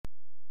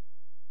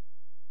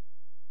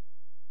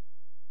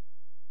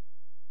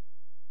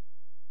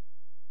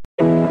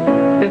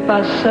If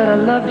I said I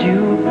loved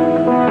you,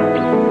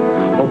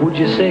 what would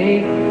you say?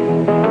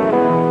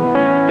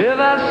 If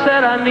I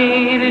said I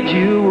needed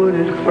you, would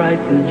it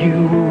frighten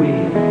you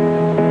away?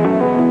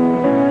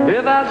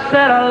 If I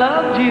said I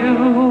loved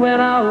you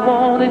and I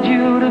wanted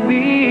you to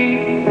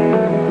be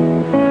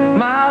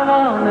my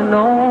one and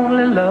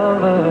only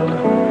lover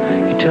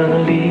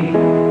eternally.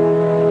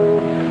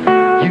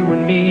 You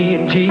and me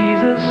and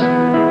Jesus,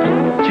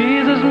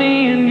 Jesus,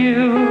 me and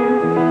you.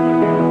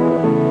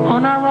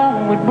 On our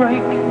own we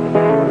break,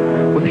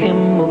 with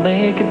him we'll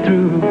make it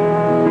through.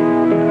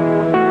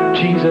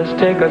 Jesus,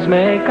 take us,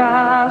 make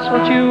us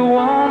what you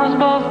want us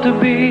both to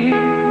be.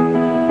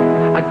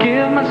 I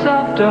give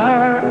myself to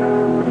her,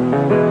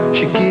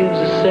 she gives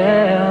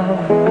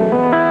herself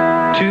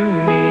to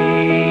me.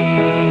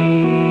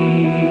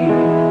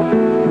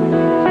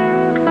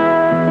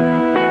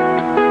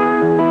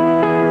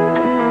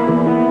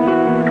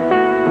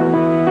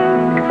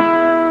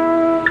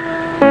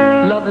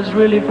 Love is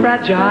really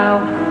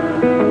fragile,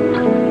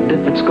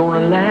 if it's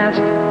gonna last.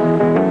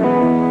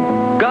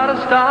 Gotta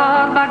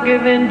start by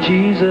giving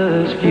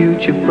Jesus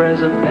future,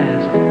 present,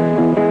 past.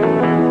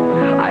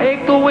 I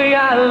ache the way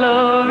I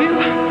love you,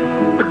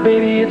 but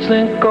baby it's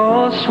sink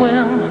or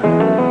swim.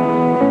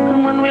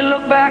 And when we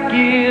look back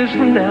years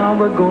from now,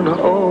 we're gonna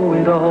owe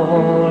it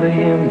all to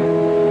him.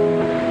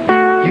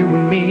 You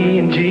and me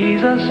and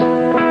Jesus,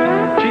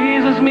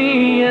 Jesus,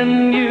 me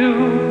and you.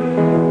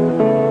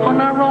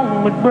 On our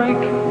own we'd break,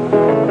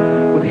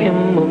 with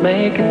him we'll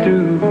make it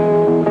through.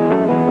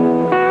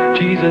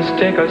 Jesus,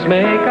 take us,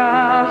 make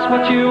us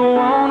what you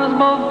want us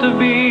both to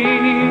be.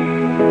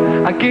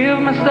 I give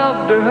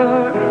myself to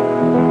her,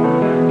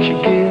 she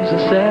gives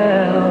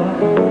herself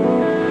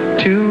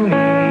to